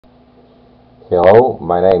Hello,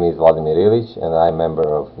 my name is Vladimir Ilić and I'm member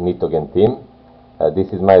of Nitogen team. This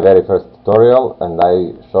is my very first tutorial and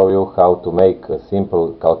I show you how to make a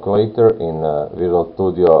simple calculator in Visual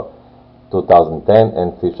Studio 2010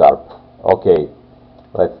 and C#. Okay,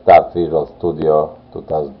 let's start Visual Studio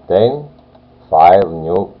 2010, File,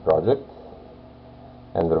 New, Project,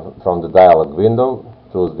 and from the dialog window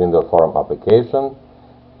choose Window Form Application,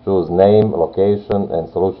 choose Name, Location and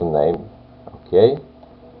Solution Name. Okay.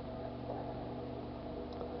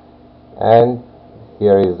 And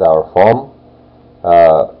here is our form.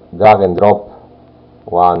 Drag and drop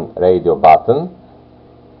one radio button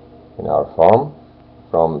in our form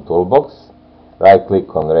from toolbox. Right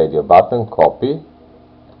click on radio button, copy,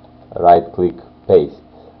 right click paste.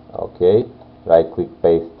 Okay, right click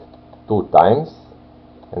paste 2 times,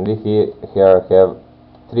 and we here have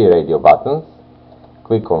 3 radio buttons.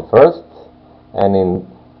 Click on first, and in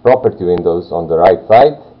property windows on the right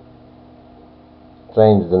side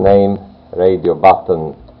change the name radio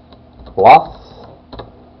button plus,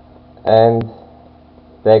 and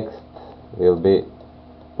text will be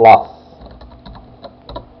plus.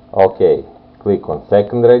 Okay, click on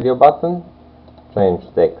second radio button, change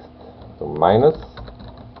text to minus,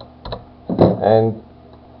 and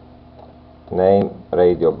name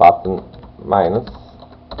radio button minus,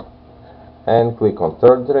 and click on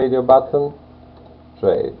third radio button,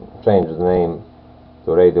 change the name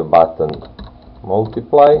to radio button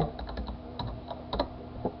multiply,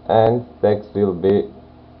 and text will be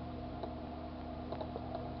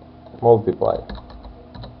multiply.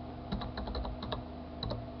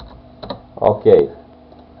 Okay,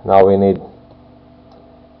 now we need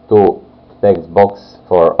 2 text box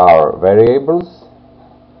for our variables.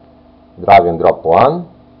 Drag and drop one,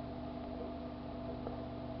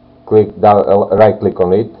 right click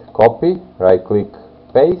on it, copy, right click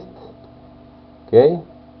paste. Okay,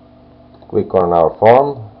 click on our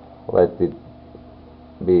form, let it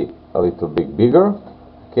be a little bit bigger.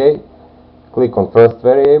 Okay, click on first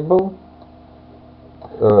variable,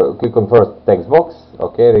 click on first text box.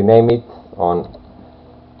 Okay, rename it on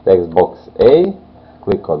text box A,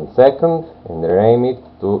 click on second and rename it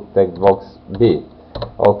to text box B.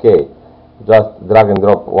 Okay, just drag and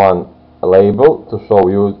drop one label to show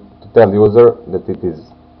you, to tell user that it is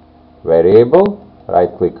variable.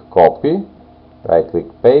 Right click copy, right click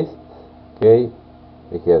paste. Okay,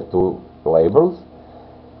 we have 2 labels.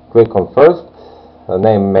 Click on first, the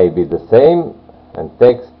name may be the same, and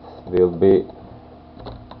text will be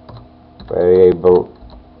variable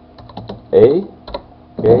A.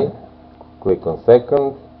 Okay, click on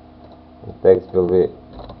second, and text will be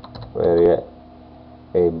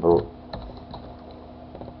variable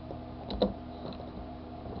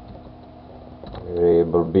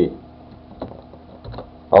B.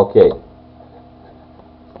 Okay,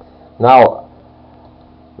 now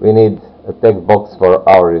we need a text box for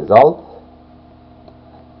our result.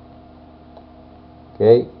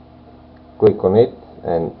 Okay, click on it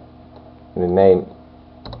and rename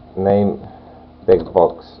text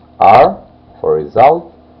box R for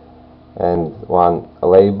result, and one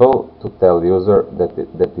label to tell user that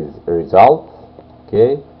that is result.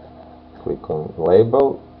 Okay, click on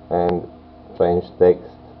label and change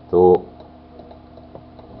text to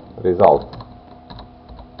result.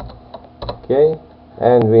 Okay,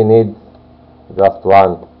 and we need just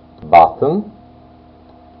one button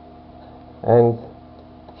and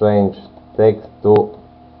change text to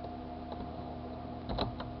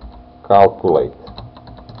calculate.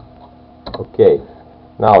 Okay,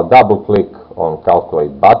 now double click on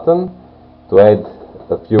calculate button to add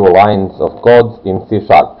a few lines of code in C#.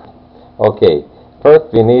 Okay,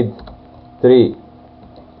 first we need 3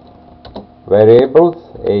 variables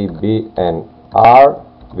A, B and R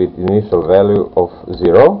with initial value of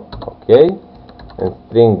 0. Okay, and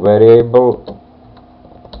string variable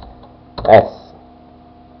S.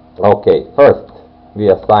 Okay, first we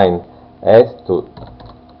assign S to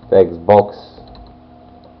text box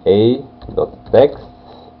A dot text.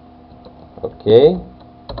 Okay,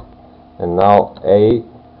 and now A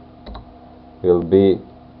will be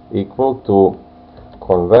equal to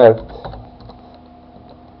convert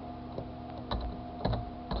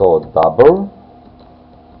to double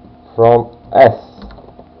from S.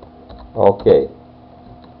 Okay,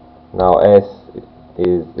 now S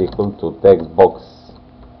is equal to text box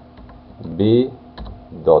B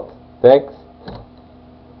dot text.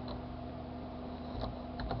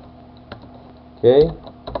 Okay,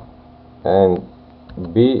 and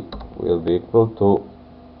B will be equal to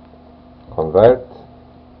convert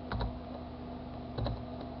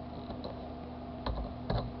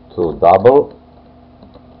to double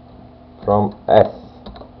from S.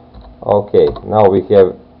 Okay, now we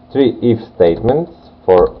have 3 if statements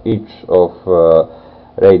for each of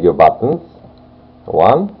radio buttons.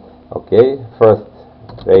 1. Okay, first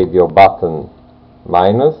radio button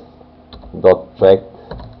minus dot checked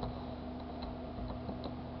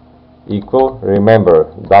equal,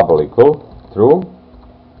 remember double equal, true.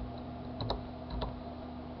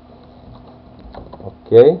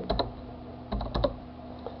 Okay,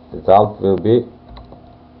 result will be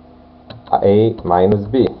A minus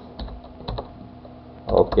B.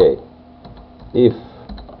 Okay, if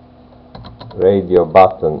radio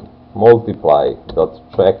button multiply dot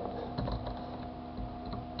checked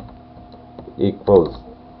equals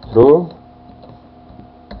true,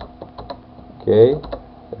 okay,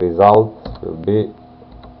 result will be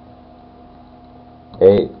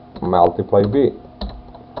A multiply B.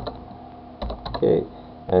 Okay,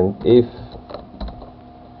 and if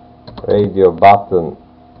radio button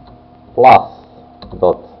plus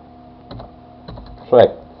dot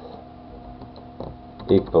checked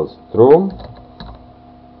equals true,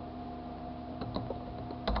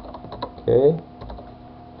 okay,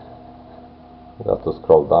 got to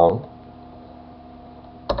scroll down,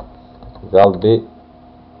 will be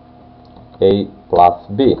A plus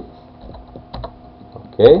B.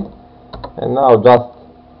 Okay, and now just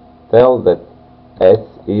tell that S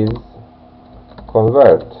is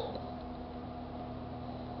convert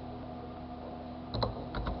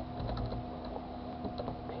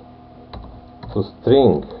to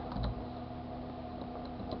string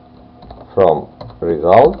from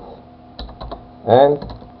result, and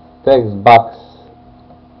text box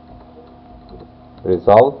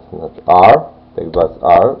result, not R, text box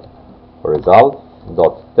R for result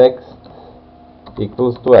dot text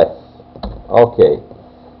equals to S. Okay,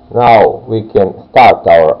 now we can start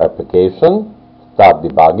our application, start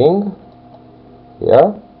debugging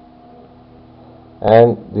here,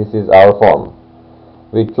 and this is our form.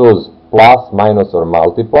 We choose plus, minus or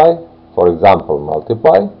multiply, for example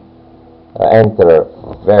multiply, enter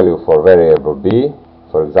value for variable B,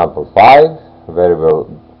 for example 5, variable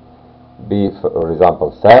B for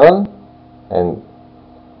example 7, and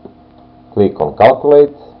click on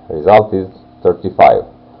calculate, result is 35.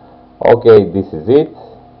 Okay, this is it.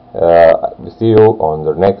 We see you on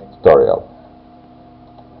the next tutorial.